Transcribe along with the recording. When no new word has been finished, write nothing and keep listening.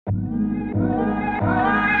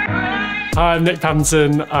Hi, I'm Nick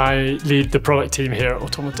Pattinson. I lead the product team here at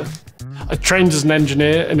Automata. I trained as an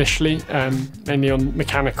engineer initially, mainly on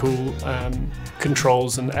mechanical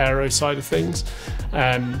controls and aero side of things,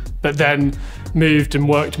 but then moved and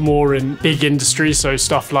worked more in big industry, so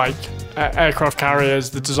stuff like aircraft carriers,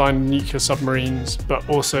 the design of nuclear submarines, but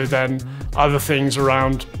also then other things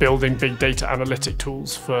around building big data analytic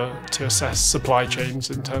tools to assess supply chains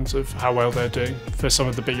in terms of how well they're doing for some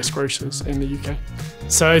of the biggest grocers in the UK.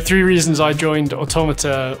 So 3 reasons I joined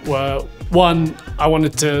Automata were: 1, I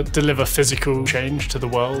wanted to deliver physical change to the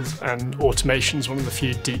world, and automation is one of the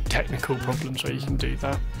few deep technical problems where you can do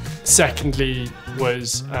that. Secondly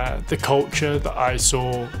was the culture that I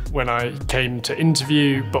saw when I came to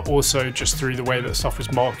interview, but also just through the way that stuff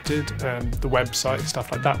was marketed, the website,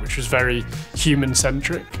 stuff like that, which was very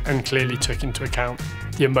human-centric and clearly took into account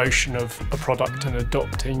the emotion of a product and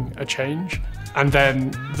adopting a change. And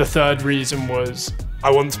then the third reason was I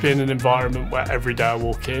want to be in an environment where every day I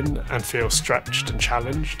walk in and feel stretched and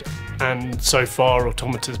challenged. And so far,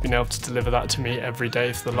 Automata has been able to deliver that to me every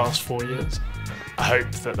day for the last 4 years. I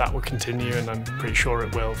hope that that will continue, and I'm pretty sure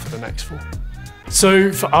it will for the next 4.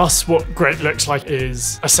 So for us, what great looks like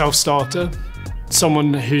is a self-starter,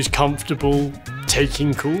 someone who's comfortable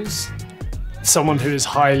taking calls, someone who is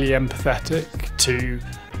highly empathetic to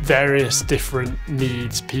various different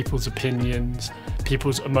needs, people's opinions,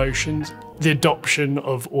 people's emotions. The adoption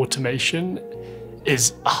of automation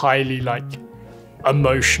is a highly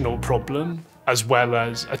emotional problem, as well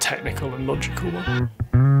as a technical and logical one.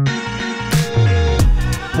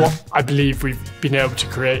 What I believe we've been able to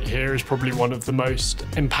create here is probably one of the most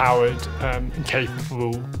empowered and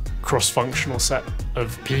capable cross-functional set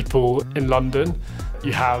of people in London.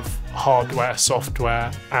 You have hardware,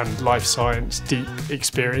 software, and life science deep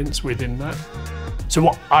experience within that. So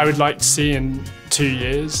what I would like to see in 2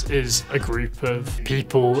 years is a group of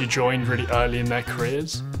people who joined really early in their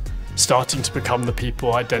careers, starting to become the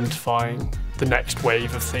people identifying the next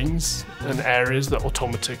wave of things and areas that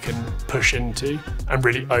Automata can push into, and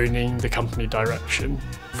really owning the company direction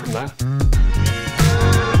from there.